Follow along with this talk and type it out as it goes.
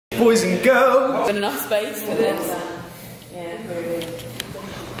boys and girls. Got enough space for this. Yeah, very good.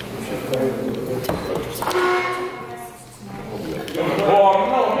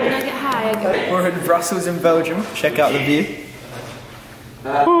 When I get high, I go. We're in Brussels in Belgium. Check out the view.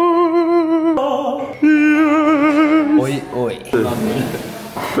 Oi, oi.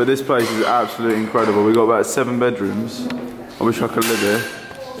 But this place is absolutely incredible. We've got about 7 bedrooms. I wish I could live here.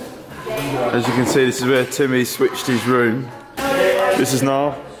 As you can see, this is where Timmy switched his room. This is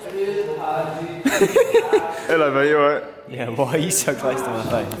Niall. Hello mate, you alright? Yeah, why are you so close to my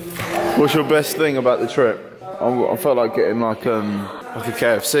face? What's your best thing about the trip? I felt like getting like a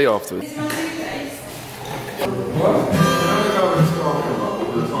KFC afterwards.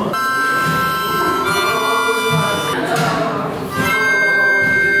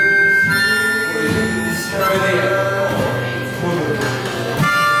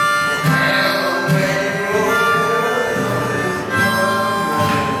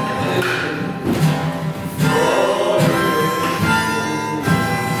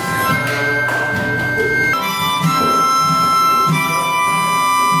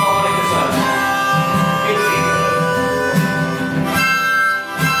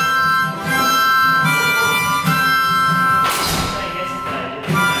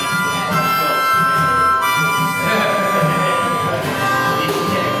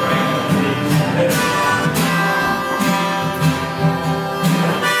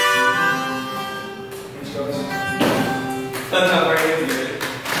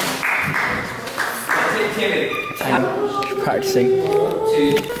 Practicing.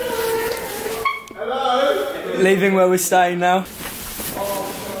 Hello. Leaving where we're staying now.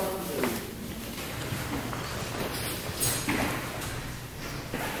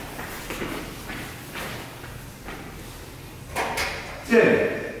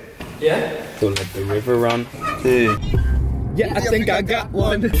 Yeah. We'll let the river run. Yeah, I think I got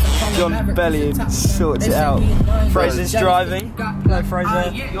one. John Belly sorts it out. Fraser's driving. Hello,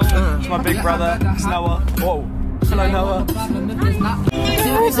 Fraser. It's my big brother. It's Noah. Whoa. Hello, Noah.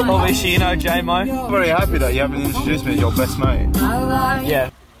 Obviously, you know J-Mo. I'm very happy that you haven't introduced me as your best mate.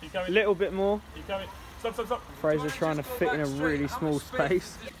 Yeah. A little bit more. Stop, stop, stop. Fraser's trying to fit in a really small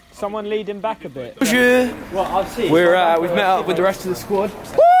space. Someone lead him back a bit. Bonjour. We've met up with the rest of the squad.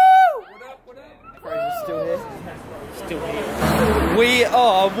 Woo! Fraser's still here. We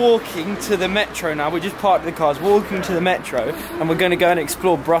are walking to the metro now. We just parked the cars, walking to the metro, and we're going to go and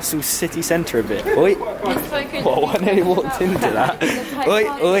explore Brussels city centre a bit. Oi! Whoa, I nearly walked into that. Oi,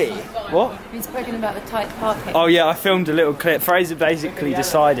 oi! What? We've spoken about the tight parking. Oh yeah, I filmed a little clip. Fraser basically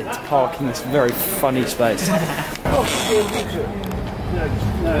decided to park in this very funny space.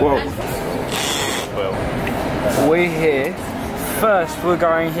 Whoa. We're here. First, we're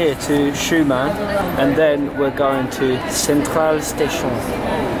going here to Schumann, and then we're going to Centrale Station.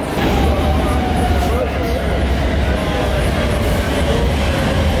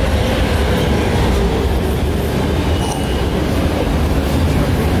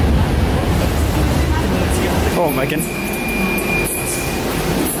 Oh, Megan.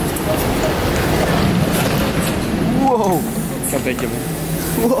 Whoa! Come back,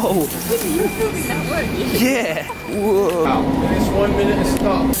 whoa! Yeah! Whoa! It's 1 minute to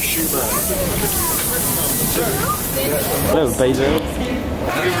start. Schumann. Hello, Basil.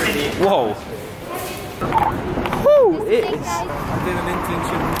 Whoa! Woo! It is. I did an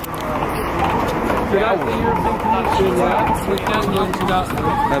internship.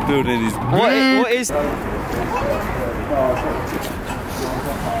 That building is. What is?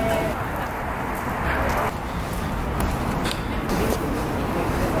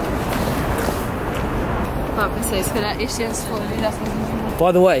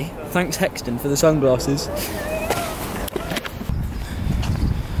 By the way, thanks Hexton for the sunglasses.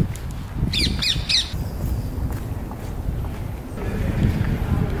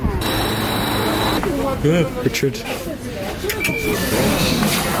 Yeah, Richard.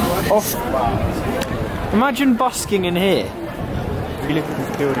 Off. Imagine busking in here. If you look at this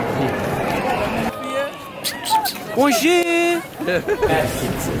building here. Bonjour!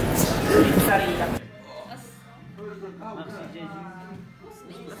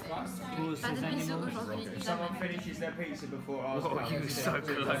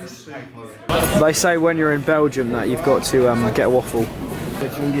 They say when you're in Belgium that you've got to get a waffle.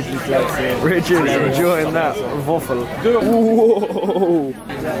 Richard's enjoying that waffle. Whoa!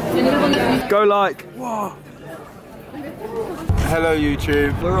 Go like. Whoa! Hello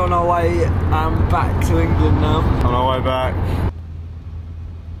YouTube. We're on our way back to England now. On our way back.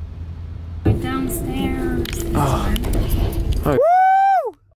 Downstairs. Oh.